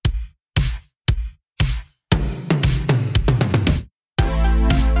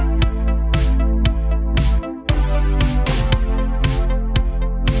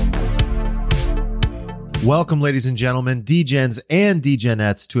Welcome, ladies and gentlemen, DGens and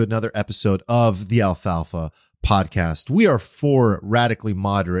DGenettes, to another episode of the Alfalfa Podcast. We are four radically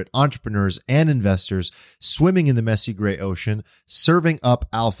moderate entrepreneurs and investors swimming in the messy gray ocean, serving up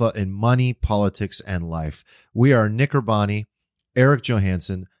alpha in money, politics, and life. We are Nick Urbani, Eric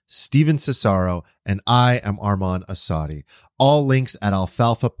Johansson, Steven Cesaro, and I am Arman Asadi. All links at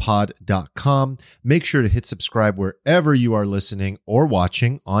alfalfapod.com. Make sure to hit subscribe wherever you are listening or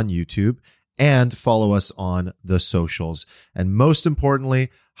watching on YouTube, and follow us on the socials. And most importantly,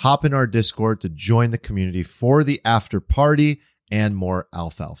 hop in our Discord to join the community for the after party and more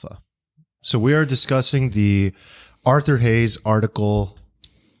alfalfa. So we are discussing the Arthur Hayes article,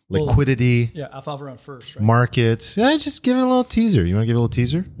 Liquidity. Yeah, alfalfa round first, right? Markets. Yeah, just give it a little teaser. You want to give it a little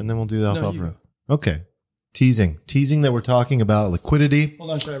teaser? And then we'll do the alfalfa round. Okay. Teasing that we're talking about liquidity.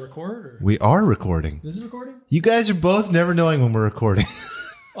 Hold on, should I record? Or? We are recording. Is it recording? You guys are both never knowing when we're recording.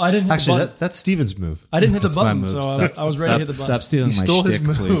 Oh, I didn't hit the button. That's Steven's move. I didn't hit the button, so I was ready to hit the button. Stop stealing my shtick,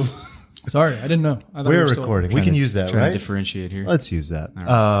 please. Sorry, I didn't know. I We're recording. We can use that, right? To differentiate here. Let's use that.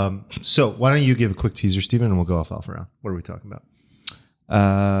 Right. So why don't you give a quick teaser, Steven, and we'll go off around. What are we talking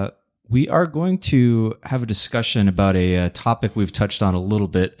about? We are going to have a discussion about a topic we've touched on a little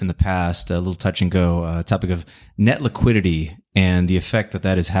bit in the past, a little touch and go, topic of net liquidity and the effect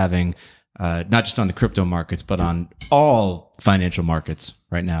that is having, not just on the crypto markets, but on all financial markets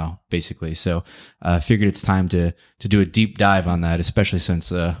right now, basically. So I figured it's time to do a deep dive on that, especially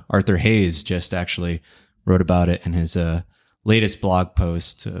since Arthur Hayes just actually wrote about it in his latest blog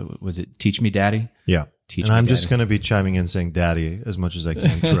post. Was it Teach Me Daddy? Yeah. I'm just going to be chiming in saying daddy as much as I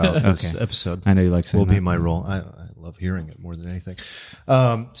can throughout this episode. I know you like saying that. Will be my role. I love hearing it more than anything.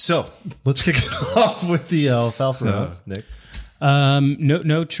 So let's kick it off with the alfalfa round, Nick.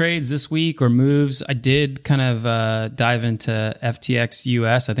 No trades this week or moves. I did kind of dive into FTX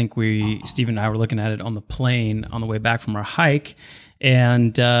US. I think Steve and I were looking at it on the plane on the way back from our hike.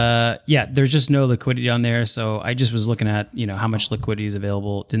 And there's just no liquidity on there. So I just was looking at, how much liquidity is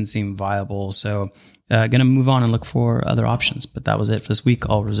available. It didn't seem viable. So going to move on and look for other options. But that was it for this week.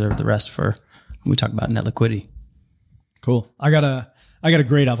 I'll reserve the rest for when we talk about net liquidity. Cool. I got a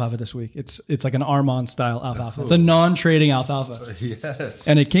great alfalfa this week. It's like an Armand style alfalfa. It's a non-trading alfalfa. Yes.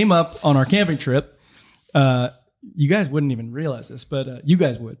 And it came up on our camping trip. You guys wouldn't even realize this, but you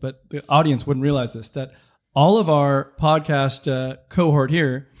guys would, but the audience wouldn't realize this, that all of our podcast cohort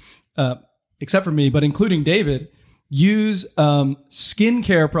here, except for me, but including David, use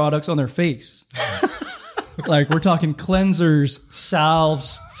skincare products on their face. Like we're talking cleansers,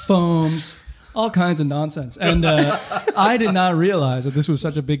 salves, foams, all kinds of nonsense. And I did not realize that this was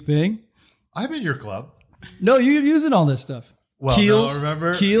such a big thing. I'm in your club. No, you're using all this stuff. Well, Kiehl's, no,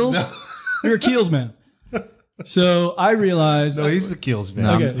 remember? Kiehl's? No. You're a Kiehl's man. So I realized... No, he's the Kiehl's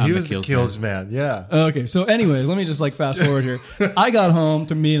man. Okay. He was the Kiehl's man. Yeah. Okay. So anyways, let me just fast forward here. I got home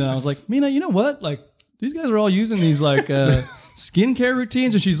to Mina and I was like, Mina, you know what? Like these guys are all using these skincare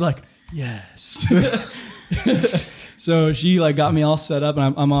routines. And she's like, yes. So she got me all set up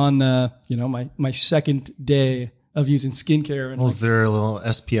and I'm on, my second day of using skincare. And is there a little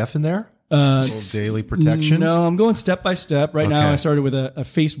SPF in there? A little daily protection? No, I'm going step by step. Right now I started with a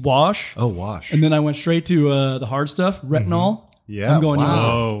face wash. Oh, wash. And then I went straight to the hard stuff, retinol. Mm-hmm. Yeah.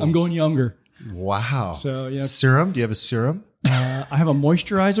 I'm going younger. Wow. So yeah. Serum? Do you have a serum? I have a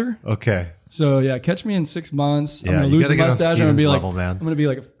moisturizer. Okay. So yeah, catch me in 6 months. Yeah, I'm going to lose the mustache. I'm going to be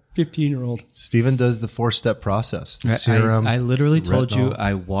like a 15-year-old. Steven does the 4-step process. The serum. I literally told retinol. you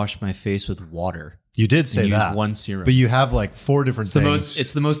I wash my face with water. You did say use that. one serum. But you have 4 different things.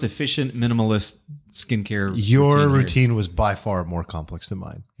 It's the most efficient, minimalist skincare Your routine was by far more complex than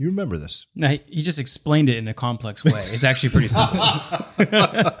mine. You remember this. No, he just explained it in a complex way. It's actually pretty simple.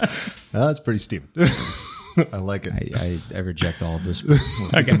 That's pretty Steven. I like it. I reject all of this. We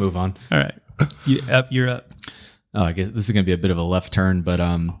can move on. All right. You're up. Oh, I guess this is going to be a bit of a left turn, but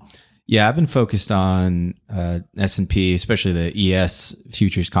I've been focused on S&P, especially the ES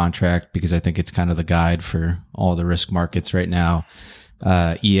futures contract, because I think it's kind of the guide for all the risk markets right now.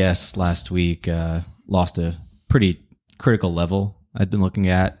 ES last week lost a pretty critical level I'd been looking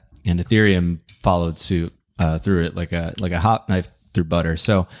at, and Ethereum followed suit through it like a hot knife through butter.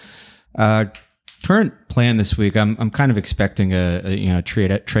 So current plan this week, I'm kind of expecting a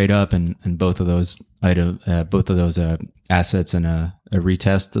trade up in both of those assets and a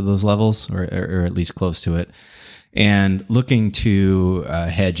retest of those levels, or at least close to it, and looking to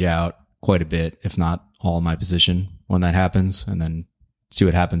hedge out quite a bit, if not all my position when that happens, and then see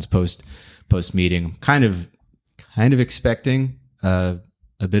what happens post meeting. Kind of expecting a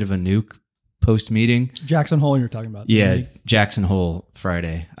bit of a nuke post meeting. Jackson Hole you're talking about. Yeah, Jackson Hole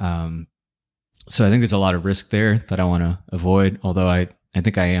Friday. So I think there's a lot of risk there that I want to avoid, although I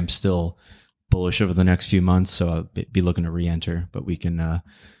think I am still bullish over the next few months. So I'll be looking to re-enter, but we could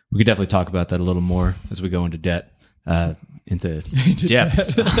definitely talk about that a little more as we go into debt, into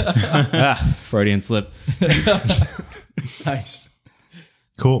depth. Freudian slip. Nice.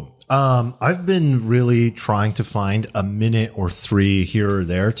 Cool. I've been really trying to find a minute or 3 here or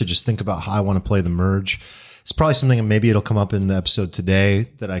there to just think about how I want to play the merge. It's probably something, maybe it'll come up in the episode today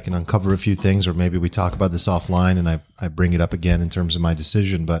that I can uncover a few things, or maybe we talk about this offline and I bring it up again in terms of my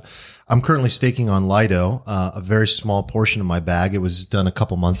decision. But I'm currently staking on Lido, a very small portion of my bag. It was done a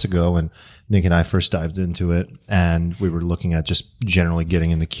couple months ago when Nick and I first dived into it, and we were looking at just generally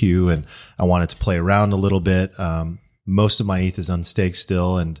getting in the queue, and I wanted to play around a little bit. Most of my ETH is unstaked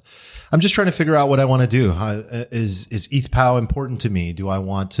still, and I'm just trying to figure out what I want to do. Is ETH POW important to me? Do I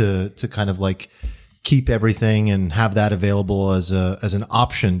want to kind of like keep everything and have that available as an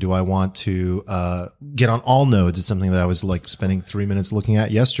option? Do I want to get on all nodes? It's something that I was like spending 3 minutes looking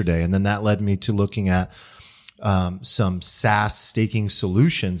at yesterday, and then that led me to looking at some SaaS staking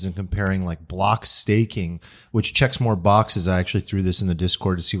solutions and comparing like block staking, which checks more boxes. I actually threw this in the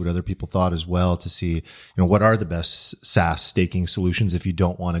Discord to see what other people thought as well, to see, what are the best SaaS staking solutions if you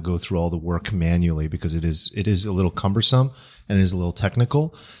don't want to go through all the work manually, because it is a little cumbersome and it is a little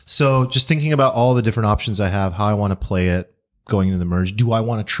technical. So just thinking about all the different options I have, how I want to play it going into the merge. Do I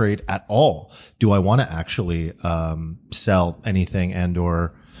want to trade at all? Do I want to actually sell anything and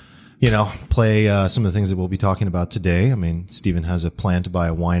or play some of the things that we'll be talking about today? I mean, Steven has a plan to buy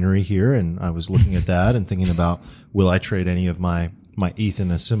a winery here, and I was looking at that and thinking about, will I trade any of my ETH in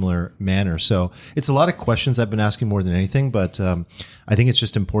a similar manner? So it's a lot of questions I've been asking more than anything, but I think it's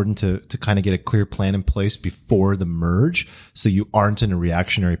just important to kind of get a clear plan in place before the merge, so you aren't in a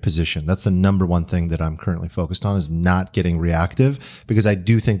reactionary position. That's the number one thing that I'm currently focused on, is not getting reactive, because I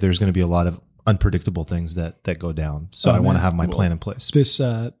do think there's going to be a lot of unpredictable things that go down. So I want to have my plan in place.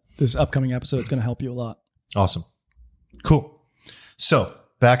 This upcoming episode is going to help you a lot. Awesome. Cool. So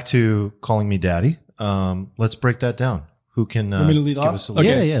back to calling me daddy. Let's break that down. Who can Want me to lead give off? us a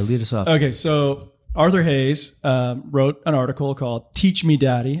little? Yeah, lead us off. Okay, so Arthur Hayes wrote an article called "Teach Me,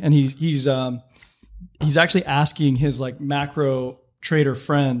 Daddy," and he's actually asking his like macro trader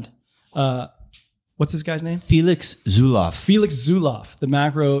friend, what's this guy's name? Felix Zulauf, the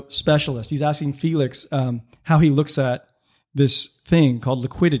macro specialist. He's asking Felix how he looks at this thing called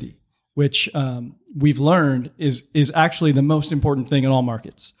liquidity, which we've learned is actually the most important thing in all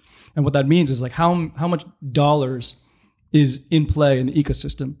markets. And what that means is like how much dollars is in play in the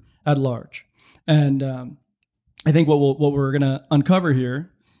ecosystem at large. And I think what we're going to uncover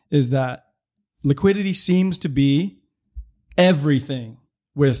here is that liquidity seems to be everything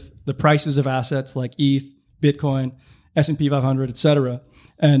with the prices of assets like ETH, Bitcoin, S&P 500, et cetera.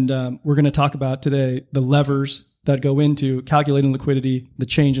 And we're going to talk about today the levers that go into calculating liquidity, the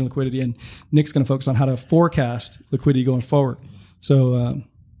change in liquidity, and Nick's going to focus on how to forecast liquidity going forward. So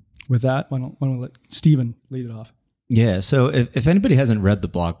with that, why don't we let Steven lead it off? Yeah. So if anybody hasn't read the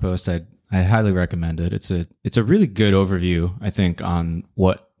blog post, I highly recommend it. It's a really good overview, I think, on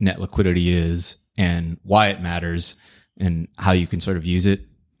what net liquidity is and why it matters and how you can sort of use it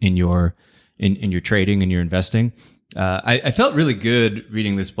in your trading and your investing. I felt really good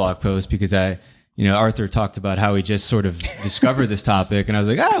reading this blog post because Arthur talked about how he just sort of discovered this topic, and I was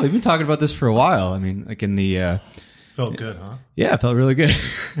like, we've been talking about this for a while. I mean, like in the felt good, huh? Yeah, it felt really good.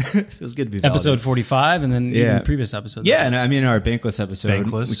 It feels good to be validated. Episode 45, and then even the previous episodes. Yeah, and I mean, in our Bankless episode,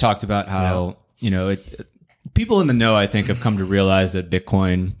 we talked about how people in the know, I think, have come to realize that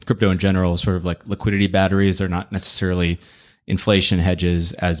Bitcoin, crypto in general, is sort of like liquidity batteries. They're not necessarily inflation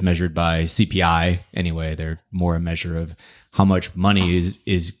hedges as measured by CPI. Anyway, they're more a measure of how much money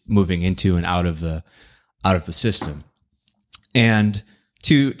is moving into and out of the system. And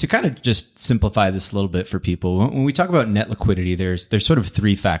to kind of just simplify this a little bit for people, when we talk about net liquidity, there's sort of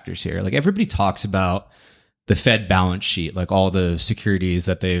 3 factors here. Like everybody talks about the Fed balance sheet, like all the securities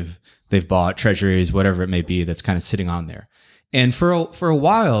that they've bought, treasuries, whatever it may be, that's kind of sitting on there. And for a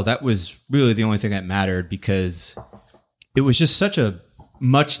while, that was really the only thing that mattered, because it was just such a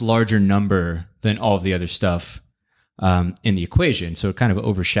much larger number than all of the other stuff in the equation. So it kind of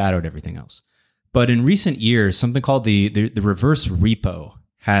overshadowed everything else. But in recent years, something called the reverse repo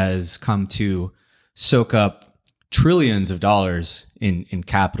has come to soak up trillions of dollars in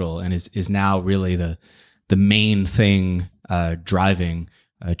capital, and is now really the main thing driving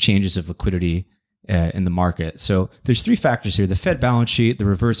changes of liquidity in the market. So there's 3 factors here: the Fed balance sheet, the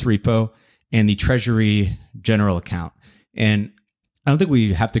reverse repo, and the Treasury general account. And I don't think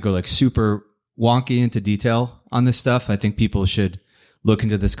we have to go like super wonky into detail on this stuff. I think people should look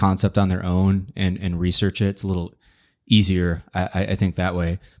into this concept on their own and research it. It's a little easier, I think, that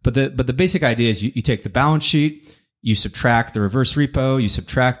way. But the basic idea is you take the balance sheet, you subtract the reverse repo, you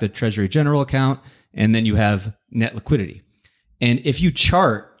subtract the Treasury General account, and then you have net liquidity. And if you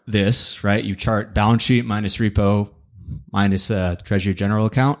chart this, right, you chart balance sheet minus repo minus Treasury General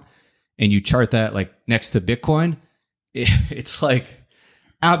account, and you chart that like next to Bitcoin, it's like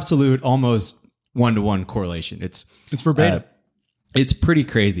absolute almost one-to-one correlation. It's verbatim. It's pretty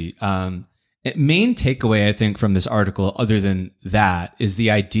crazy. Main takeaway, I think, from this article, other than that, is the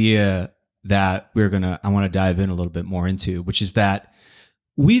idea that I want to dive in a little bit more into, which is that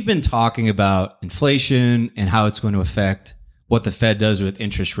we've been talking about inflation and how it's going to affect what the Fed does with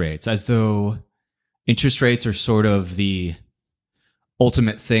interest rates, as though interest rates are sort of the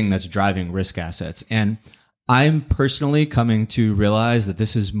ultimate thing that's driving risk assets. And I'm personally coming to realize that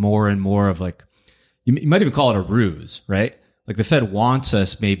this is more and more of like, you might even call it a ruse, right? Like the Fed wants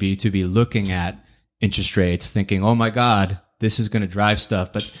us maybe to be looking at interest rates thinking, oh my God, this is going to drive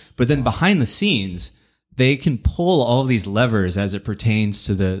stuff. But then behind the scenes, they can pull all of these levers as it pertains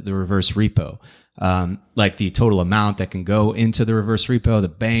to the reverse repo. Like the total amount that can go into the reverse repo, the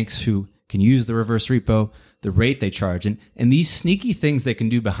banks who can use the reverse repo, the rate they charge. And these sneaky things they can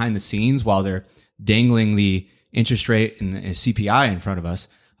do behind the scenes while they're dangling the interest rate and the CPI in front of us,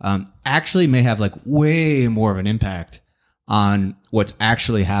 actually may have like way more of an impact on what's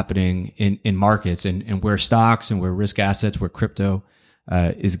actually happening in markets and where stocks and where risk assets, where crypto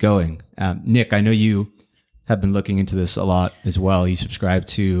is going. Nick, I know you have been looking into this a lot as well. You subscribe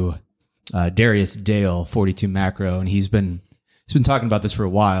to Darius Dale, 42 Macro, and he's been talking about this for a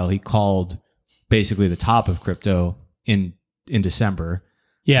while. He called basically the top of crypto in December.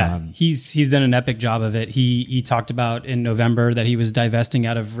 Yeah, he's done an epic job of it. He talked about in November that he was divesting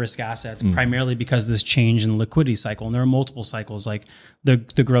out of risk assets primarily because of this change in the liquidity cycle. And there are multiple cycles, like the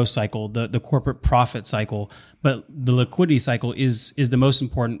growth cycle, the corporate profit cycle. But the liquidity cycle is the most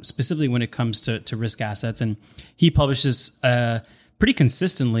important, specifically when it comes to risk assets. And he publishes pretty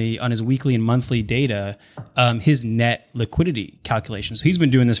consistently on his weekly and monthly data, his net liquidity calculation. So he's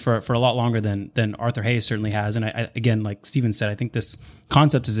been doing this for a lot longer than Arthur Hayes certainly has. And I again, like Steven said, I think this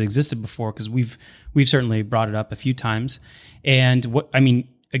concept has existed before because we've certainly brought it up a few times. And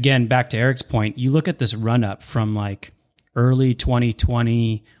again, back to Eric's point, you look at this run up from like early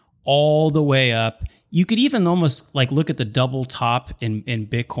 2020 all the way up. You could even almost like look at the double top in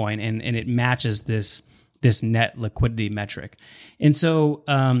Bitcoin and it matches this net liquidity metric. And so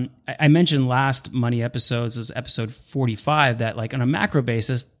I mentioned last Money episodes, this is episode 45, that like on a macro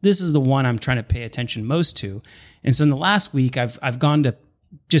basis, this is the one I'm trying to pay attention most to. And so in the last week, I've gone to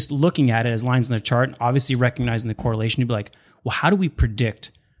just looking at it as lines in the chart, obviously recognizing the correlation to be like, well, how do we predict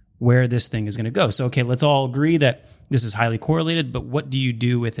where this thing is going to go? So, okay, let's all agree that this is highly correlated, but what do you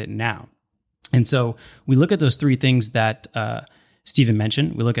do with it now? And so we look at those three things that Steven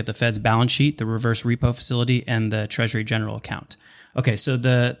mentioned. We look at the Fed's balance sheet, the reverse repo facility, and the Treasury General account. Okay, so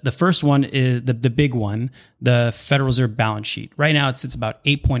the first one is the big one, the Federal Reserve balance sheet. Right now, it sits about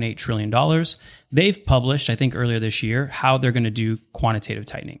 $8.8 trillion. They've published, I think earlier this year, how they're going to do quantitative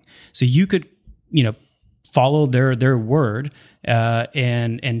tightening. So you could, follow their word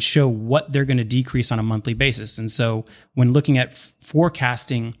and show what they're going to decrease on a monthly basis. And so when looking at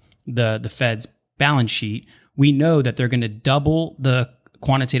forecasting the Fed's balance sheet, we know that they're going to double the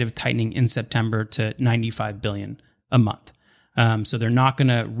quantitative tightening in September to $95 billion a month. So they're not going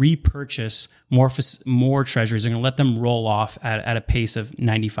to repurchase more treasuries. They're going to let them roll off at a pace of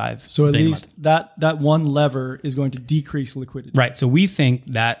 95. So at least that one lever is going to decrease liquidity. Right. So we think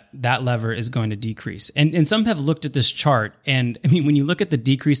that lever is going to decrease. And some have looked at this chart. And I mean, when you look at the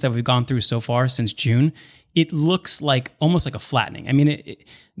decrease that we've gone through so far since June, it looks like almost like a flattening. I mean,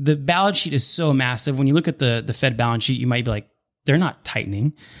 the balance sheet is so massive. When you look at the Fed balance sheet, you might be like, they're not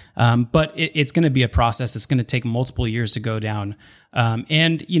tightening, but it's going to be a process. It's going to take multiple years to go down.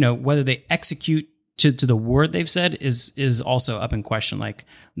 And, whether they execute to the word they've said is also up in question. Like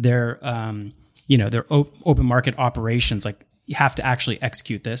their open market operations, like you have to actually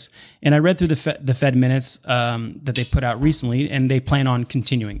execute this. And I read through the Fed minutes that they put out recently, and they plan on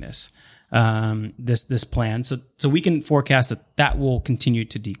continuing this plan. So we can forecast that will continue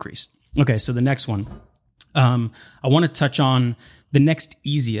to decrease. Okay, so the next one. I want to touch on the next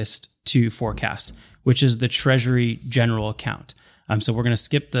easiest to forecast, which is the Treasury General account. So we're going to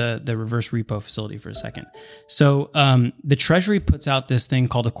skip the reverse repo facility for a second. So the Treasury puts out this thing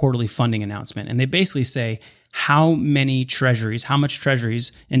called a quarterly funding announcement, and they basically say how much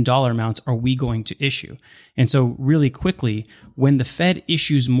treasuries in dollar amounts are we going to issue? And so really quickly, when the Fed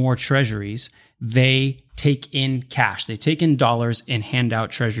issues more treasuries, they take in cash. They take in dollars and hand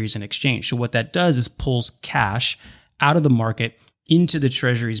out treasuries in exchange. So what that does is pulls cash out of the market into the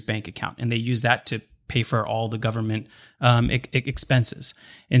treasury's bank account. And they use that to pay for all the government expenses.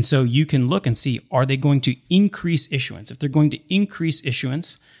 And so you can look and see, are they going to increase issuance? If they're going to increase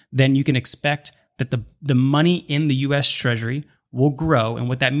issuance, then you can expect that the money in the U.S. Treasury will grow. And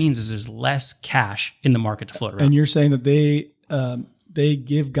what that means is there's less cash in the market to float around. And you're saying that they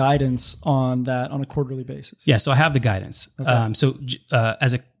give guidance on that on a quarterly basis. Yeah, so I have the guidance. Okay. So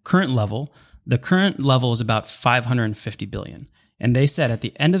as a current level, the current level is about $550 billion. And they said at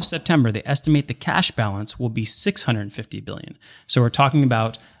the end of September, they estimate the cash balance will be $650 billion. So we're talking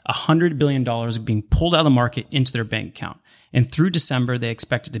about $100 billion being pulled out of the market into their bank account. And through December, they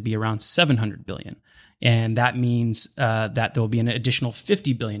expect it to be around $700 billion. And that means that there will be an additional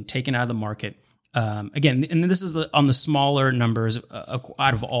 $50 billion taken out of the market. Again, and this is on the smaller numbers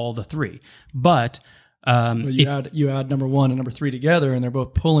out of all the three. But you add number one and number three together, and they're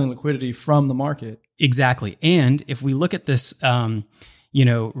both pulling liquidity from the market. Exactly. And if we look at this,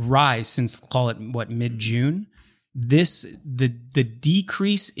 rise since, call it mid-June, the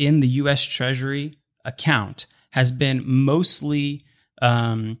decrease in the U.S. Treasury account has been mostly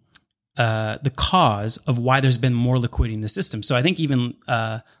the cause of why there's been more liquidity in the system. So I think even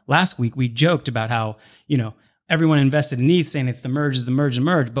last week we joked about how, everyone invested in ETH saying it's the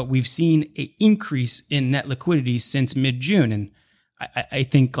merge, but we've seen an increase in net liquidity since mid-June. And I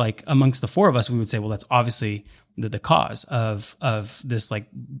think like amongst the four of us, we would say, well, that's obviously the cause of this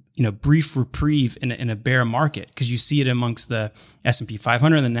brief reprieve in a bear market, because you see it amongst the S&P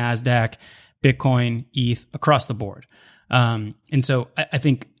 500, the NASDAQ, Bitcoin, ETH, across the board. And so I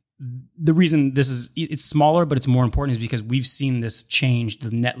think the reason it's smaller, but it's more important, is because we've seen this change the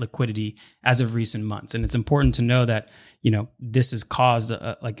net liquidity as of recent months. And it's important to know that, this has caused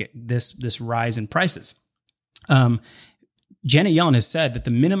this rise in prices. Janet Yellen has said that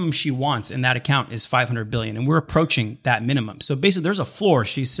the minimum she wants in that account is $500 billion, and we're approaching that minimum. So basically, there's a floor,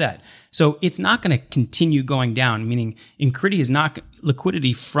 she said. So it's not going to continue going down, meaning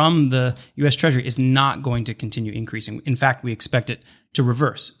liquidity from the U.S. Treasury is not going to continue increasing. In fact, we expect it to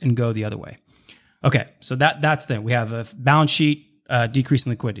reverse and go the other way. Okay, so that's the, we have a balance sheet, decrease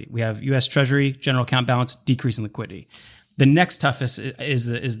in liquidity. We have U.S. Treasury, general account balance, decrease in liquidity. The next toughest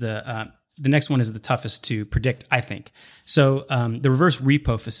the next one is the toughest to predict, I think. So the reverse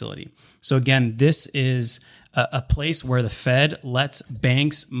repo facility. So again, this is a place where the Fed lets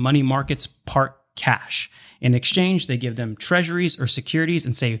banks, money markets park cash. In exchange, they give them treasuries or securities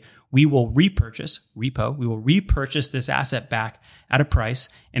and say, we will repurchase this asset back at a price.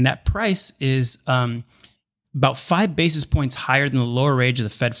 And that price is about 5 basis points higher than the lower range of the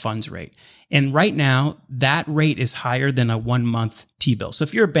Fed funds rate. And right now, that rate is higher than a 1-month T-bill. So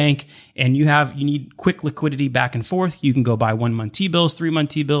if you're a bank and you need quick liquidity back and forth, you can go buy 1-month T-bills, 3-month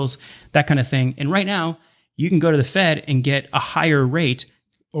T-bills, that kind of thing. And right now, you can go to the Fed and get a higher rate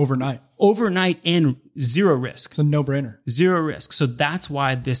overnight and zero risk. It's a no-brainer. Zero risk. So that's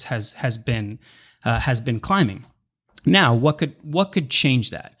why this has been climbing. Now, what could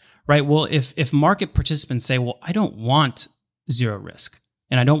change that? Right? Well, if market participants say, well, I don't want zero risk,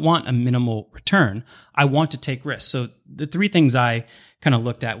 and I don't want a minimal return, I want to take risks. So the three things I kind of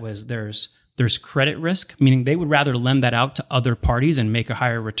looked at was there's credit risk, meaning they would rather lend that out to other parties and make a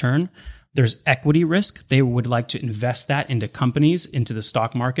higher return. There's equity risk. They would like to invest that into companies, into the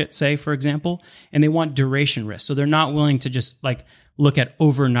stock market, say, for example, and they want duration risk. So they're not willing to just look at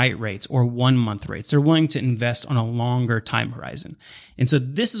overnight rates or 1-month rates. They're willing to invest on a longer time horizon. And so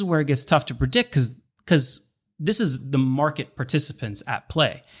this is where it gets tough to predict, because this is the market participants at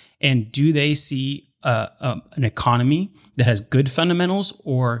play. And do they see an economy that has good fundamentals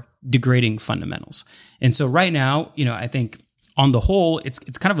or degrading fundamentals? And so right now, I think on the whole, it's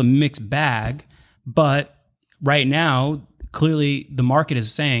kind of a mixed bag. But right now, clearly the market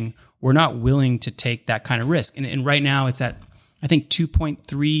is saying we're not willing to take that kind of risk. And right now it's at, I think,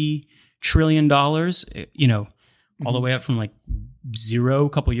 $2.3 trillion, all the way up from zero a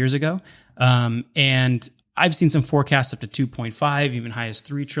couple years ago. And I've seen some forecasts up to 2.5, even high as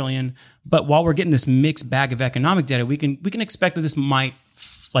 3 trillion. But while we're getting this mixed bag of economic data, we can expect that this might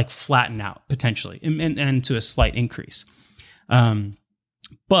flatten out potentially and to a slight increase.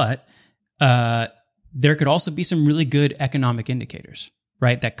 But there could also be some really good economic indicators,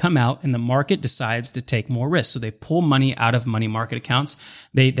 right, that come out and the market decides to take more risk. So they pull money out of money market accounts.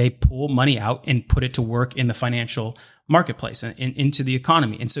 They pull money out and put it to work in the financial marketplace and into the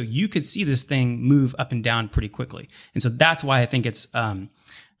economy. And so you could see this thing move up and down pretty quickly. And so that's why I think it's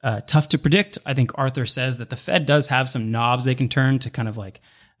tough to predict. I think Arthur says that the Fed does have some knobs they can turn to kind of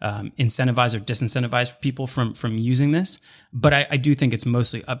incentivize or disincentivize people from using this. But I do think it's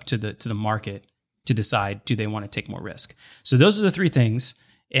mostly up to the market to decide, do they want to take more risk? So those are the three things.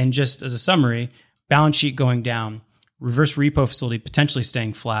 And just as a summary, balance sheet going down, reverse repo facility potentially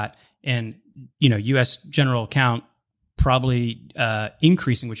staying flat, and U.S. general account probably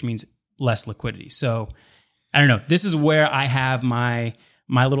increasing, which means less liquidity. So I don't know. This is where I have my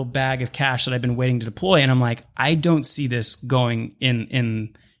little bag of cash that I've been waiting to deploy, and I'm like, I don't see this going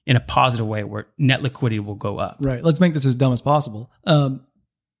in a positive way where net liquidity will go up. Right. Let's make this as dumb as possible.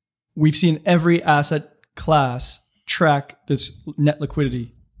 We've seen every asset class track this net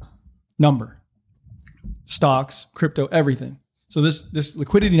liquidity number. Stocks, crypto, everything. So this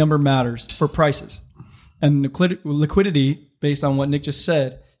liquidity number matters for prices. And liquidity, based on what Nick just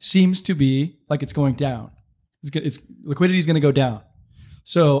said, seems to be like it's going down. Liquidity is going to go down.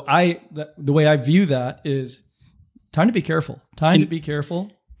 So the way I view that is time to be careful. To be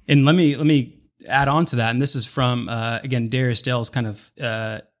careful. And let me add on to that. And this is from, again, Darius Dale's kind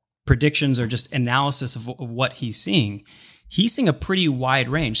of predictions or just analysis of what he's seeing. He's seeing a pretty wide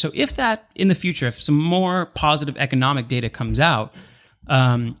range. So if that in the future, if some more positive economic data comes out,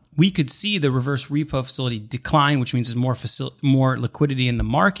 we could see the reverse repo facility decline, which means there's more liquidity in the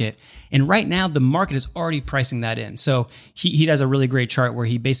market. And right now, the market is already pricing that in. So he does a really great chart where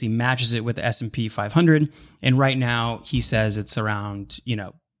he basically matches it with the S&P 500. And right now, he says it's around,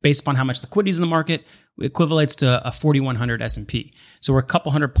 based upon how much liquidity is in the market, equivalates to a 4,100 S&P. So we're a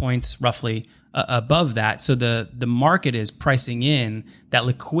couple hundred points roughly above that. So the market is pricing in that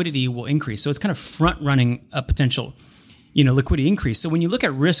liquidity will increase. So it's kind of front running a potential liquidity increase. So when you look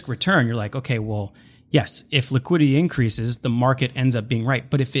at risk return, you're like, okay, well, yes, if liquidity increases, the market ends up being right.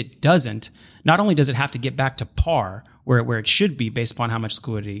 But if it doesn't, not only does it have to get back to par where it should be based upon how much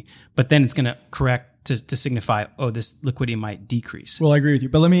liquidity, but then it's going to correct to signify, this liquidity might decrease. Well, I agree with you.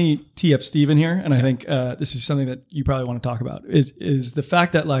 But let me tee up Steven here. And I think this is something that you probably want to talk about is the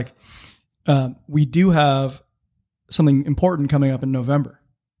fact that we do have something important coming up in November,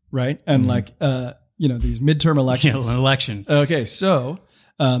 right? And these midterm elections. An election. Okay, so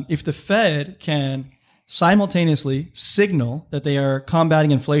if the Fed can simultaneously signal that they are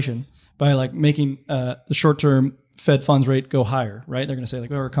combating inflation by making the short-term Fed funds rate go higher, right? They're going to say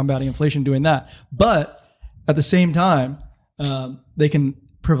we're combating inflation doing that. But at the same time, they can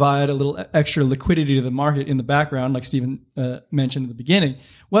provide a little extra liquidity to the market in the background, like Steven mentioned at the beginning.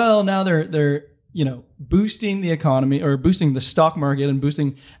 Well, now they're boosting the economy or boosting the stock market and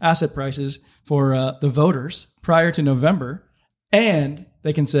boosting asset prices for the voters prior to November, and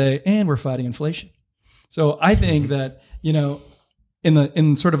they can say, and we're fighting inflation. So I think that,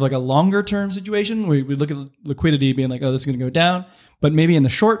 in sort of a longer term situation, we look at liquidity being this is going to go down, but maybe in the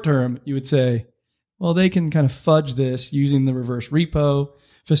short term, you would say, well, they can kind of fudge this using the reverse repo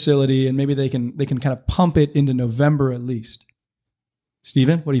facility, and maybe they can kind of pump it into November at least.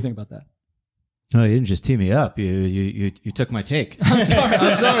 Steven, what do you think about that? No, you didn't just tee me up. You took my take. I'm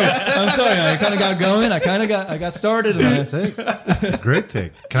sorry. I kind of got going. I got started. It's a great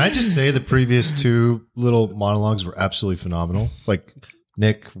take. Can I just say the previous two little monologues were absolutely phenomenal?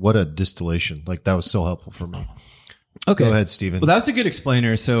 Nick, what a distillation. That was so helpful for me. Okay. Go ahead, Steven. Well, that was a good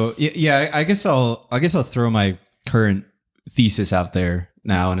explainer. So yeah, I guess I'll throw my current thesis out there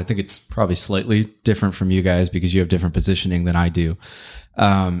now, and I think it's probably slightly different from you guys because you have different positioning than I do.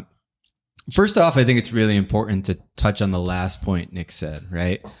 First off, I think it's really important to touch on the last point Nick said,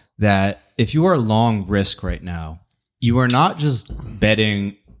 right? That if you are long risk right now, you are not just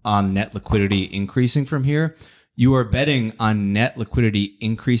betting on net liquidity increasing from here. You are betting on net liquidity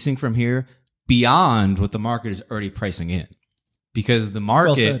increasing from here beyond what the market is already pricing in, because the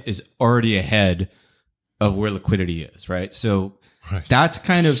market is already ahead of where liquidity is, right? So that's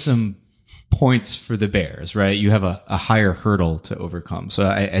kind of some points for the bears, right? You have a higher hurdle to overcome. So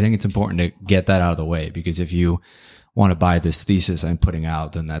I think it's important to get that out of the way, because if you want to buy this thesis I'm putting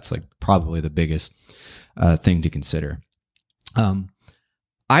out, then that's probably the biggest thing to consider.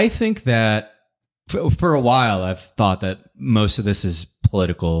 I think that for a while, I've thought that most of this is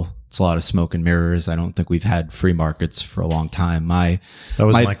political. It's a lot of smoke and mirrors. I don't think we've had free markets for a long time. That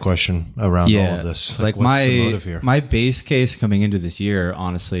was my question around all of this. What's the motive here? My base case coming into this year,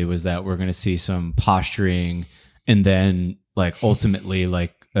 honestly, was that we're going to see some posturing and then ultimately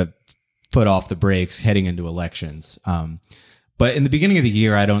a foot off the brakes heading into elections. But in the beginning of the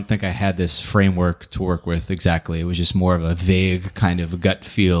year, I don't think I had this framework to work with exactly. It was just more of a vague kind of gut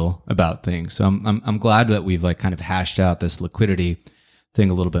feel about things. So I'm glad that we've kind of hashed out this liquidity thing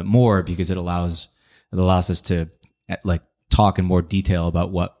a little bit more, because it allows us to talk in more detail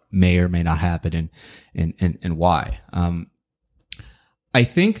about what may or may not happen and why. I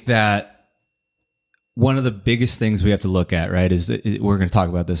think that one of the biggest things we have to look at, right, is we're going to talk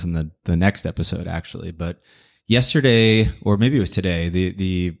about this in the next episode, actually. But yesterday, or maybe it was today,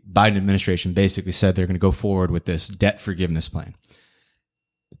 the Biden administration basically said they're going to go forward with this debt forgiveness plan.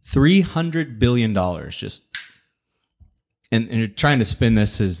 $300 billion just. And you're trying to spin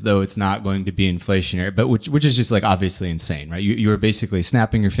this as though it's not going to be inflationary, but which is just like obviously insane, right? You're basically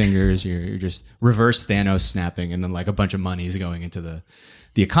snapping your fingers, you're just reverse Thanos snapping, and then like a bunch of money is going into the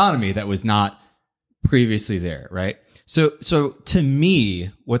economy that was not previously there, right? So to me,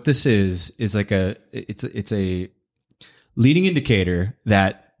 what this is like it's a leading indicator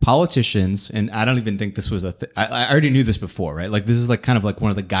that politicians, and I don't even think this was I already knew this before, right? Like this is like kind of like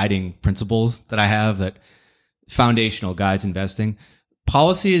one of the guiding principles that I have, that foundational guys investing.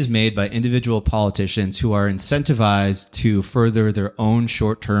 Policy is made by individual politicians who are incentivized to further their own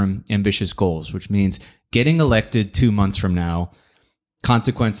short-term ambitious goals, which means getting elected 2 months from now,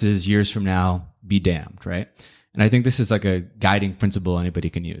 consequences years from now, be damned, right? And I think this is like a guiding principle anybody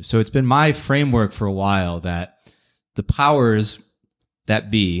can use. So it's been my framework for a while that the powers that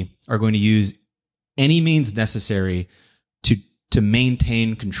be are going to use any means necessary to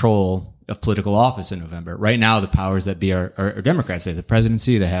maintain control of political office in November. Right now, the powers that be are Democrats. They have the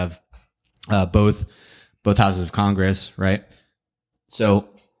presidency. They have both houses of Congress, right? So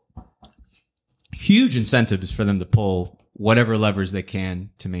huge incentives for them to pull whatever levers they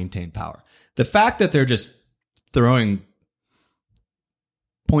can to maintain power. The fact that they're just throwing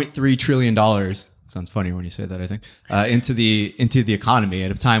 $0.3 trillion, sounds funny when you say that, I think, into the economy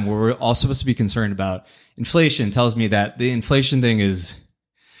at a time where we're all supposed to be concerned about inflation, tells me that the inflation thing is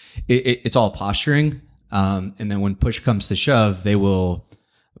it's all posturing. And then when push comes to shove, they will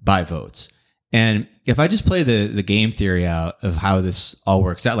buy votes. And if I just play the game theory out of how this all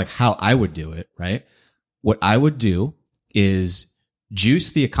works out, like how I would do it, right? What I would do is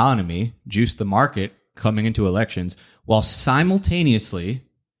juice the economy, juice the market coming into elections, while simultaneously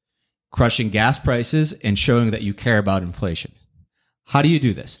crushing gas prices and showing that you care about inflation. How do you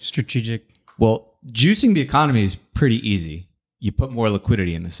do this? Strategic. Well, juicing the economy is pretty easy. You put more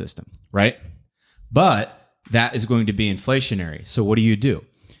liquidity in the system, right? But that is going to be inflationary. So what do?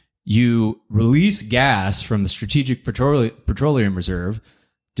 You release gas from the Strategic Petroleum Reserve,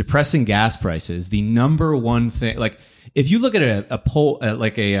 depressing gas prices. The number one thing, like if you look at a poll,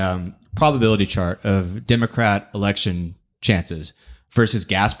 like a probability chart of Democrat election chances versus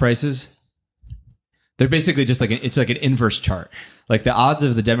gas prices, they're basically just like it's like an inverse chart. Like the odds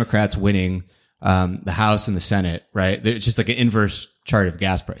of the Democrats winning the House and the Senate, right? It's just like an inverse chart of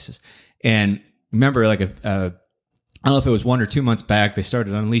gas prices. And remember, like I don't know if it was 1 or 2 months back, they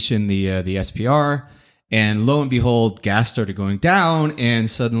started unleashing the SPR, and lo and behold, gas started going down, and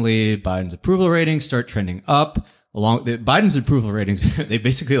suddenly Biden's approval ratings start trending up. Biden's approval ratings, they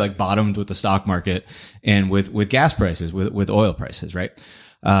basically like bottomed with the stock market and with gas prices, with oil prices, right?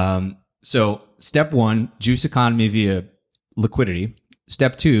 So step one, juice economy via liquidity.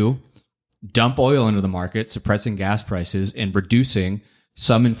 Step two, dump oil into the market, suppressing gas prices and reducing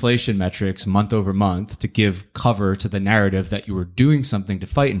some inflation metrics month over month to give cover to the narrative that you were doing something to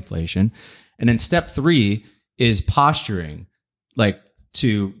fight inflation. And then step three is posturing, like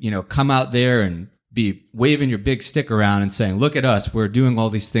to, come out there and be waving your big stick around and saying, look at us, we're doing all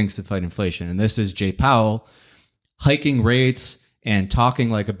these things to fight inflation. And this is Jay Powell hiking rates and talking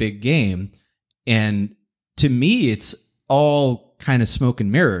like a big game. And to me, it's all kind of smoke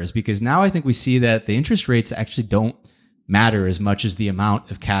and mirrors, because now I think we see that the interest rates actually don't matter as much as the amount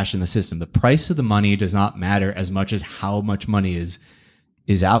of cash in the system. The price of the money does not matter as much as how much money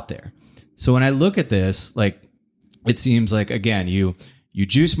is out there. So when I look at this, like it seems like, again, you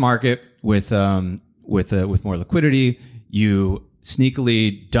juice market with more liquidity, you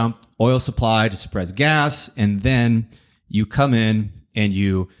sneakily dump oil supply to suppress gas, and then you come in and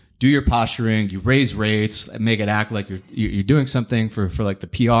you do your posturing, you raise rates, make it act like you're doing something for like the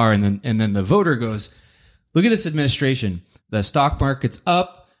PR, and then the voter goes, look at this administration. The stock market's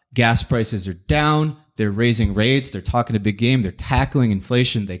up, gas prices are down, they're raising rates, they're talking a big game, they're tackling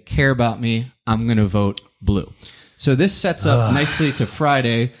inflation, they care about me, I'm going to vote blue. So this sets up nicely to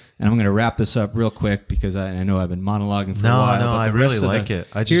Friday, and I'm going to wrap this up real quick because I know I've been monologuing for a while. No, I really like it.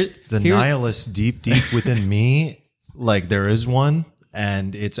 I just, nihilist deep within me, like there is one,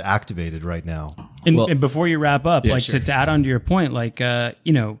 and it's activated right now. And before you wrap up, yeah, like sure. to add on to your point, like,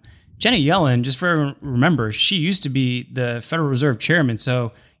 Janet Yellen, just for remember, she used to be the Federal Reserve chairman.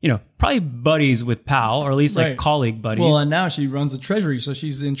 So, probably buddies with Powell, or at least like colleague buddies. Well, and now she runs the Treasury, so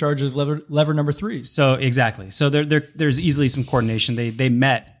she's in charge of lever number 3. So exactly. So there's easily some coordination. They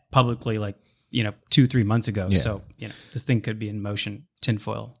met publicly like, 2-3 months ago. Yeah. So, this thing could be in motion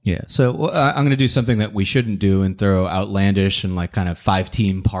tinfoil. Yeah. So I'm going to do something that we shouldn't do and throw outlandish and like kind of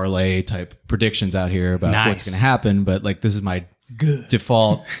 5-team parlay type predictions out here about what's going to happen. But like, this is my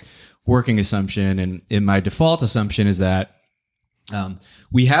default working assumption. And in my default assumption is that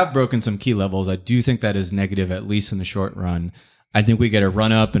we have broken some key levels. I do think that is negative, at least in the short run. I think we get a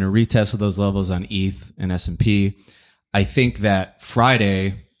run up and a retest of those levels on ETH and S&P. I think that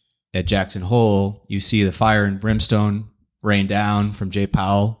Friday at Jackson Hole, you see the fire and brimstone rain down from Jay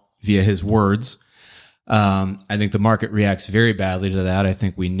Powell via his words. I think the market reacts very badly to that. I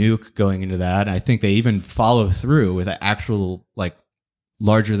think we nuke going into that. I think they even follow through with actual like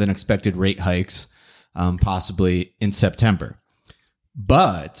larger than expected rate hikes, possibly in September.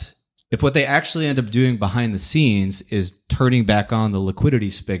 But if what they actually end up doing behind the scenes is turning back on the liquidity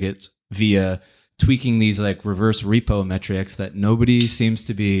spigot via tweaking these like reverse repo metrics that nobody seems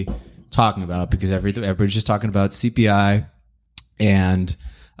to be talking about because everybody's just talking about CPI and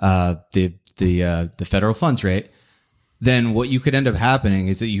the federal funds rate, then what you could end up happening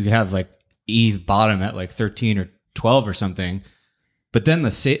is that you could have like ETH bottom at like 13 or 12 or something, but then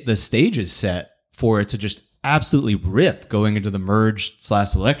the stage is set for it to just absolutely rip going into the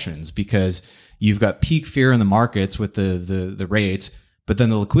merge/elections because you've got peak fear in the markets with the rates, but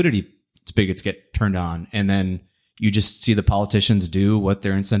then the liquidity spigots get turned on, and then you just see the politicians do what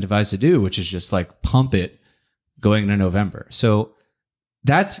they're incentivized to do, which is just like pump it going into November. So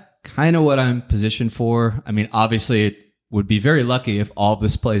that's kind of what I'm positioned for. I mean, obviously it would be very lucky if all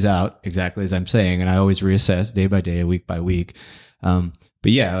this plays out exactly as I'm saying, and I always reassess day by day, week by week.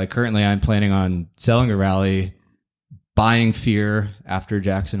 But yeah, like currently I'm planning on selling a rally, buying fear after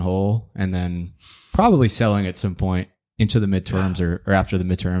Jackson Hole, and then probably selling at some point into the midterms or after the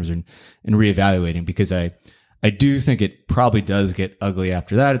midterms and reevaluating, because I do think it probably does get ugly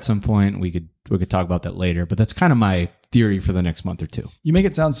after that at some point. We could talk about that later, but that's kind of my theory for the next month or two. You make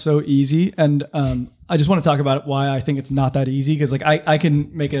it sound so easy. And I just want to talk about why I think it's not that easy. Cause like I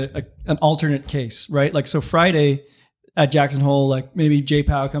can make an alternate case, right? Like, so Friday at Jackson Hole, like maybe Jay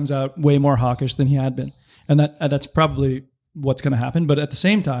Powell comes out way more hawkish than he had been. And that's probably what's going to happen. But at the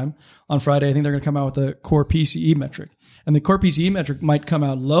same time, on Friday, I think they're going to come out with a core PCE metric. And the core PCE metric might come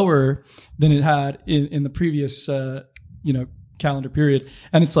out lower than it had in the previous, calendar period.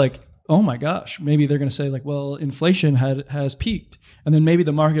 And it's like, oh my gosh, maybe they're going to say like, well, inflation has peaked, and then maybe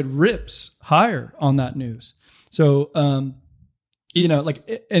the market rips higher on that news. So, and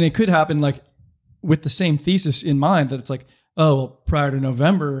it could happen like with the same thesis in mind, that it's like, oh, well, prior to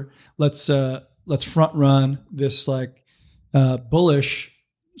November, let's front run this like bullish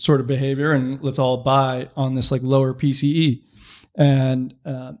sort of behavior, and let's all buy on this like lower PCE. And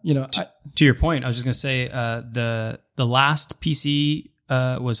to your point, I was just going to say the last PCE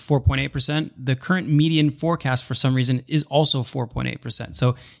was 4.8%. The current median forecast for some reason is also 4.8%.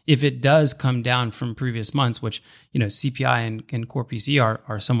 So if it does come down from previous months, which CPI and core PCE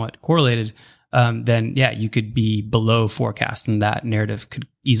are somewhat correlated, then yeah, you could be below forecast, and that narrative could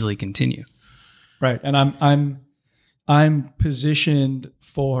easily continue. Right, and I'm positioned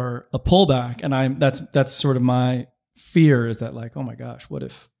for a pullback, and that's sort of my fear, is that like, oh my gosh, what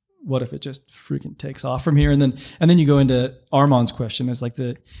if it just freaking takes off from here? And then you go into Armand's question, is like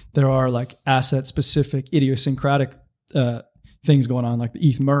there are like asset specific idiosyncratic things going on, like the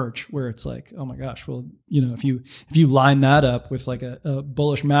ETH merge, where it's like, oh my gosh, well, if you line that up with like a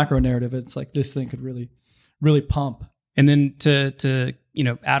bullish macro narrative, it's like this thing could really, really pump. And then to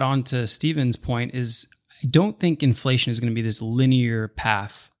add on to Steven's point is, I don't think inflation is going to be this linear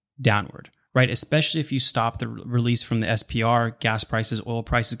path downward, right? Especially if you stop the release from the SPR, gas prices, oil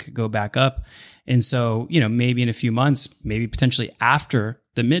prices could go back up. And so, maybe in a few months, maybe potentially after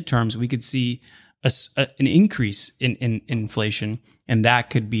the midterms, we could see an increase in inflation. And that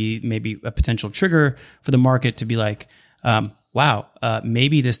could be maybe a potential trigger for the market to be like, wow,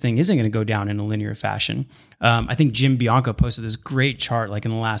 maybe this thing isn't going to go down in a linear fashion. I think Jim Bianco posted this great chart like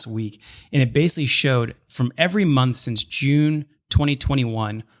in the last week, and it basically showed from every month since June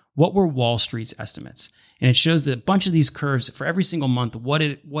 2021, what were Wall Street's estimates. And it shows that a bunch of these curves for every single month, what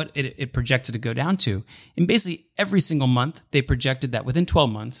it projected to go down to. And basically every single month, they projected that within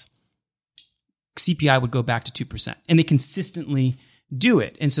 12 months, CPI would go back to 2%. And they consistently do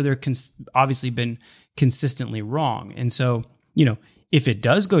it. And so they're obviously been consistently wrong. And so, if it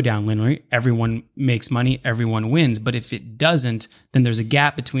does go down linearly, everyone makes money, everyone wins. But if it doesn't, then there's a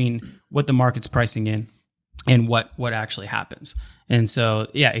gap between what the market's pricing in and what actually happens. And so,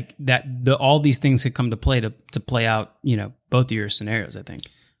 yeah, all these things could come to play to play out, both of your scenarios, I think.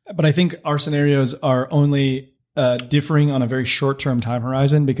 But I think our scenarios are only differing on a very short-term time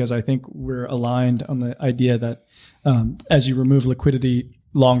horizon, because I think we're aligned on the idea that as you remove liquidity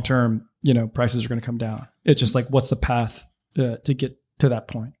long-term, prices are going to come down. It's just like, what's the path to get to that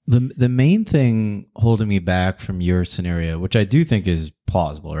point? The main thing holding me back from your scenario, which I do think is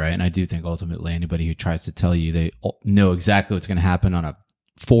plausible, right? And I do think ultimately anybody who tries to tell you they know exactly what's going to happen on a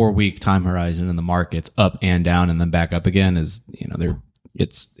 4-week time horizon in the markets up and down and then back up again is,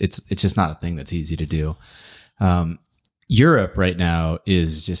 it's just not a thing that's easy to do. Europe right now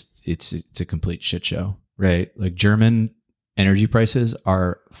is just, it's a complete shit show, right? Like German energy prices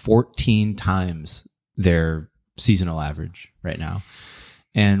are 14 times their seasonal average right now.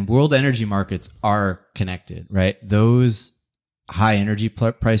 And world energy markets are connected, right? Those high energy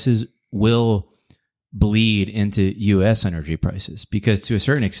prices will bleed into US energy prices, because to a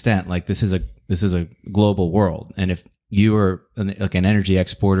certain extent, like this is a global world. And if you are like an energy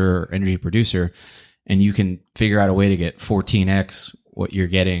exporter or energy producer, and you can figure out a way to get 14x what you're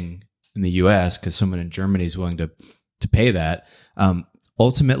getting in the US because someone in Germany is willing to pay that,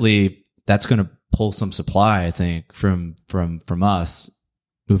 ultimately that's going to pull some supply, I think, from us,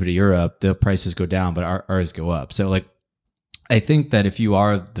 move it to Europe. The prices go down, but ours go up. So like, I think that if you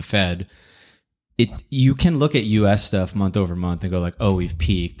are the Fed, you can look at US stuff month over month and go like, oh, we've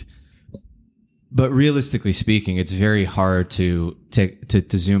peaked. But realistically speaking, it's very hard to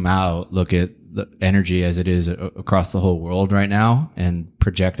zoom out, look at the energy as it is across the whole world right now, and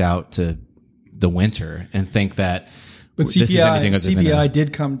project out to the winter and think that. But CPI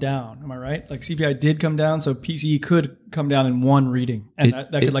did come down. Am I right? Like CPI did come down, so PCE could come down in one reading, and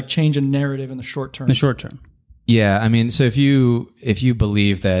that could like change a narrative in the short term. Yeah, I mean, so if you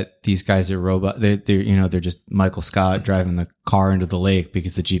believe that theyese guys are they're just Michael Scott driving the car into the lake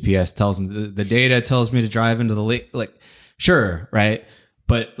because the GPS tells them, the data tells me to drive into the lake, like, sure, right?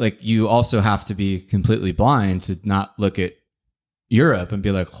 But like, you also have to be completely blind to not look at Europe and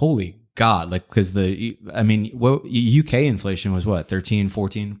be like, holy God, like, because UK inflation was what,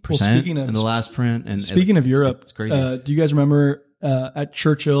 13-14% in the last print. And speaking of Europe, it's crazy. Do you guys remember at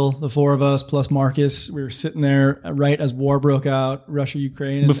Churchill, the four of us plus Marcus, we were sitting there right as war broke out, Russia,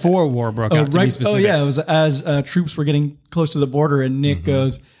 Ukraine. Before war broke out, to be specific. Oh yeah, it was as troops were getting close to the border, and Nick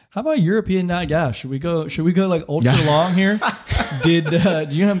goes, "How about European nat gas? Should we go like ultra long here?" Do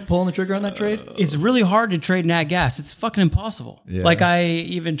you have pulling the trigger on that trade? It's really hard to trade nat gas. It's fucking impossible. Yeah. Like, I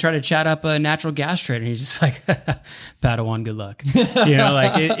even try to chat up a natural gas trader, and he's just like, Padawan, good luck.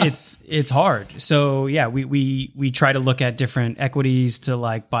 Like it's hard. So yeah, we try to look at different equities to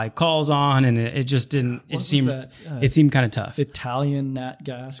like buy calls on, and it just didn't. It seemed kind of tough. Italian nat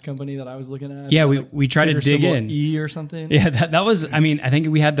gas company that I was looking at. Yeah, we tried to dig in. E or something. Yeah, that was. I mean, I think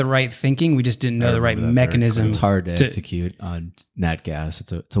we had the right thinking. We just didn't know the right mechanism. It's hard to execute on nat gas.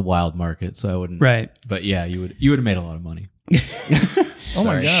 It's a wild market, so I wouldn't. Right. But yeah, you would have made a lot of money. Oh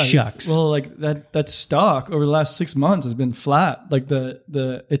my God. Shucks. Well, like that stock over the last 6 months has been flat. Like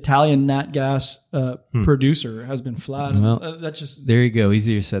the Italian nat gas producer has been flat. Well, that's just, there you go.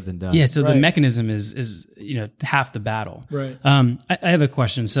 Easier said than done. Yeah. So the mechanism is half the battle. Right. I have a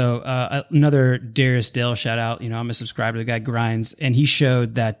question. So another Darius Dale shout out. I'm a subscriber. The guy grinds, and he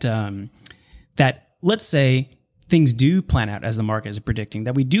showed that that let's say things do plan out as the market is predicting,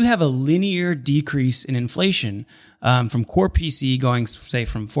 that we do have a linear decrease in inflation from core PCE going, say,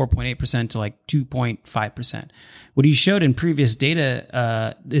 from 4.8% to like 2.5%. What he showed in previous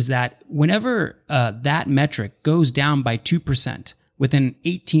data is that whenever that metric goes down by 2% within an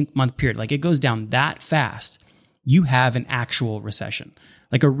 18-month period, like it goes down that fast, you have an actual recession,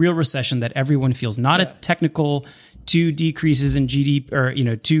 like a real recession that everyone feels, not a technical 2 decreases in GDP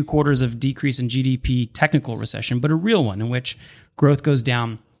or 2 quarters of decrease in GDP technical recession, but a real one in which growth goes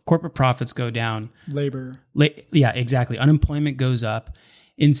down, corporate profits go down, yeah, exactly, unemployment goes up.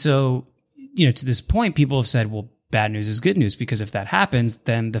 And so, to this point, people have said, well, bad news is good news, because if that happens,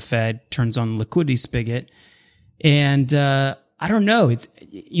 then the Fed turns on the liquidity spigot. And I don't know. It's,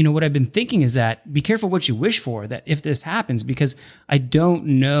 what I've been thinking is that be careful what you wish for, that if this happens, because I don't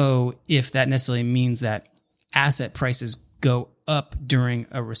know if that necessarily means that asset prices go up during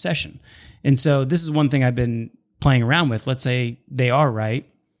a recession. And so this is one thing I've been playing around with. Let's say they are right.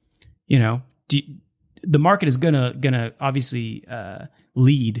 The market is gonna obviously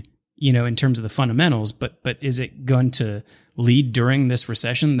lead, in terms of the fundamentals, but is it going to lead during this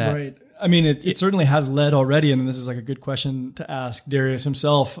recession? Right. I mean, it certainly has led already, and this is like a good question to ask Darius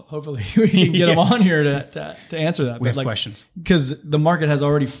himself. Hopefully, we can get him on here to answer that. We have questions, because the market has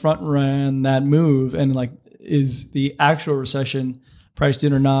already front ran that move, and like, is the actual recession priced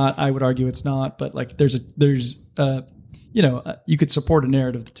in or not? I would argue it's not, but like, there's you could support a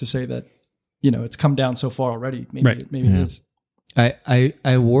narrative to say that it's come down so far already. Maybe, Right. maybe it is.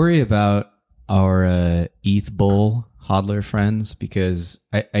 I worry about our ETH bull hodler friends because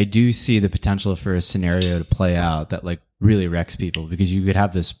I do see the potential for a scenario to play out that like really wrecks people, because you could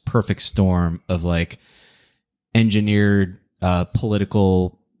have this perfect storm of like engineered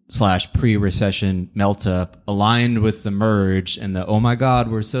political / pre-recession melt up aligned with the merge and the, oh my God,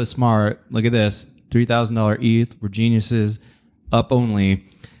 we're so smart. Look at this, $3,000 ETH. We're geniuses, up only.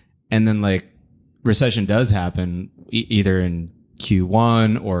 And then like recession does happen either in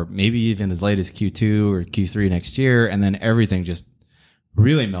Q1 or maybe even as late as Q2 or Q3 next year. And then everything just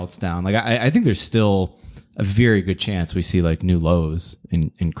really melts down. Like I think there's still a very good chance we see like new lows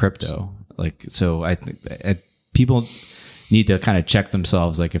in crypto. Like, so I think people need to kind of check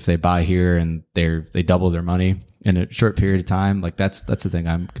themselves. Like if they buy here and they double their money in a short period of time, like that's the thing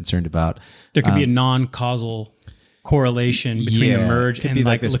I'm concerned about. There could be a non-causal correlation between the merge could and be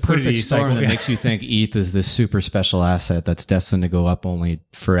like this liquidity perfect storm cycle that makes you think ETH is this super special asset that's destined to go up only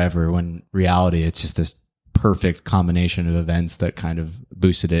forever, when reality it's just this perfect combination of events that kind of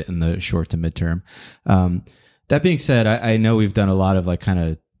boosted it in the short to midterm. That being said, I know we've done a lot of like kind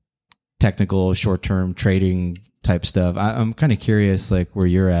of technical short-term trading type stuff. I'm kind of curious, like where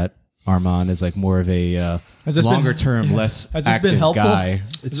you're at, Armand, is like more of a longer term, less active guy.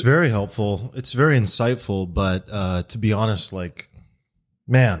 It's very helpful. It's very insightful. But to be honest, like,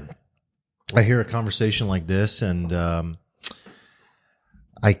 man, I hear a conversation like this and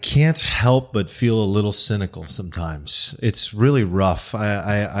I can't help but feel a little cynical sometimes. It's really rough.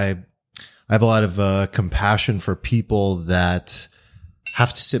 I have a lot of compassion for people that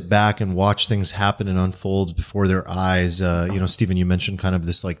have to sit back and watch things happen and unfold before their eyes. Stephen, you mentioned kind of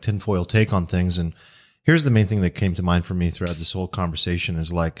this like tinfoil take on things. And here's the main thing that came to mind for me throughout this whole conversation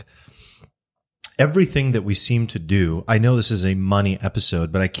is like everything that we seem to do. I know this is a money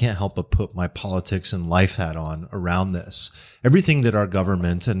episode, but I can't help but put my politics and life hat on around this. Everything that our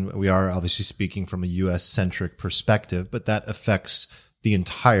government, and we are obviously speaking from a US centric perspective, but that affects the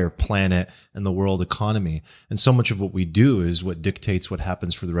entire planet and the world economy. And so much of what we do is what dictates what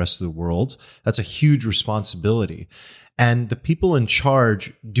happens for the rest of the world. That's a huge responsibility. And the people in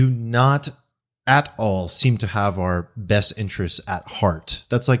charge do not at all seem to have our best interests at heart.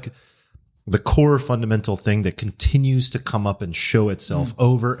 That's like the core fundamental thing that continues to come up and show itself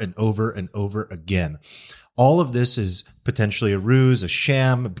over and over and over again. All of this is potentially a ruse, a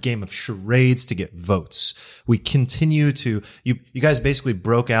sham, a game of charades to get votes. We continue to, you guys basically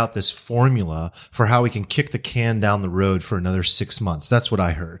broke out this formula for how we can kick the can down the road for another 6 months. That's what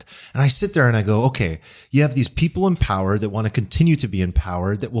I heard. And I sit there and I go, okay, you have these people in power that want to continue to be in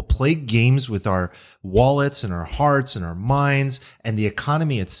power, that will play games with our wallets and our hearts and our minds and the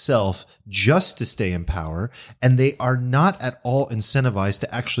economy itself just to stay in power. And they are not at all incentivized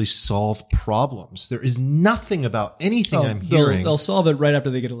to actually solve problems. There is nothing about anything I'm hearing. They'll solve it right after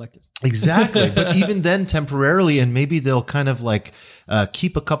they get elected. Exactly. But even then temporarily, and maybe they'll kind of like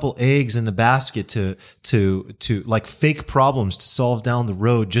keep a couple eggs in the basket to like fake problems to solve down the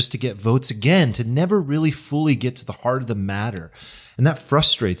road just to get votes again, to never really fully get to the heart of the matter. And that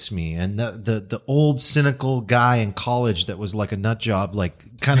frustrates me. And the old cynical guy in college that was like a nut job,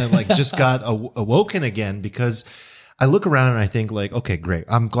 like kind of like just got awoken again, because I look around and I think like, okay, great.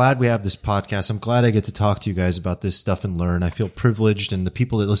 I'm glad we have this podcast. I'm glad I get to talk to you guys about this stuff and learn. I feel privileged, and the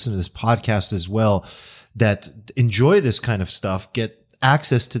people that listen to this podcast as well that enjoy this kind of stuff get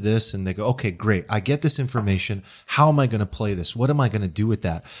access to this, and they go, okay, great. I get this information. How am I going to play this? What am I going to do with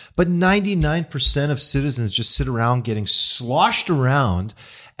that? But 99% of citizens just sit around getting sloshed around,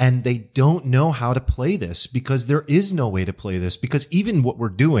 and they don't know how to play this, because there is no way to play this, because even what we're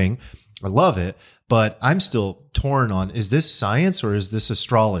doing, I love it, but I'm still torn on, is this science or is this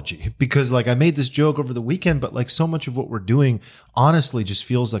astrology? Because like I made this joke over the weekend, but like so much of what we're doing honestly just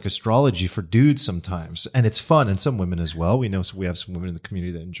feels like astrology for dudes sometimes. And it's fun, and some women as well. We know we have some women in the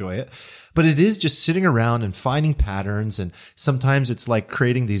community that enjoy it. But it is just sitting around and finding patterns. And sometimes it's like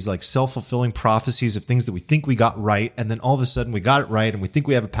creating these like self-fulfilling prophecies of things that we think we got right. And then all of a sudden we got it right and we think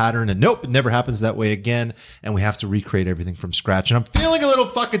we have a pattern, and nope, it never happens that way again. And we have to recreate everything from scratch. And I'm feeling a little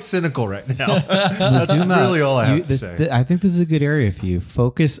fucking cynical right now. That's really all I have to say. I think this is a good area for you.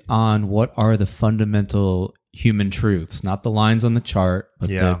 Focus on what are the fundamental human truths, not the lines on the chart, but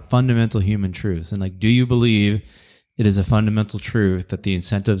the fundamental human truths. And like, do you believe it is a fundamental truth that the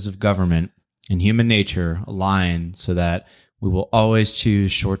incentives of government and human nature align so that we will always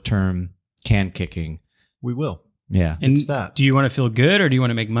choose short-term can kicking? We will. Yeah. And it's that. Do you want to feel good or do you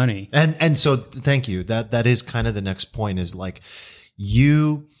want to make money? And so thank you. That is kind of the next point, is like,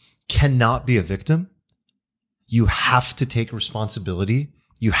 you cannot be a victim. You have to take responsibility,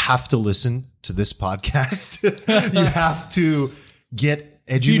 you have to listen to this podcast. You have to get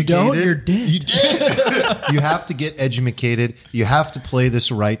educated. you don't, you're dead. You did. You have to get educated. You have to play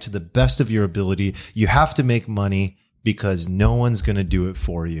this right to the best of your ability. You have to make money because no one's going to do it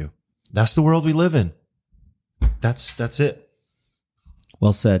for you. That's the world we live in. That's it.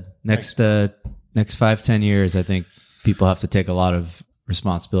 Well said. Next 5-10 years, I think people have to take a lot of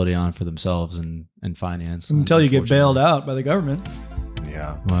responsibility on for themselves and finance. Until you get bailed out by the government.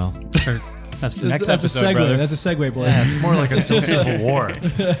 Yeah. Well, That's for next That's episode, a segue. brother. That's a segue, boys. Yeah, it's more like until Civil War.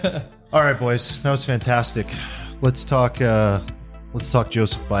 All right, boys. That was fantastic. Let's talk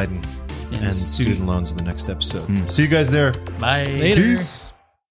Joseph Biden and student loans in the next episode. See you guys there. Bye. Later. Peace.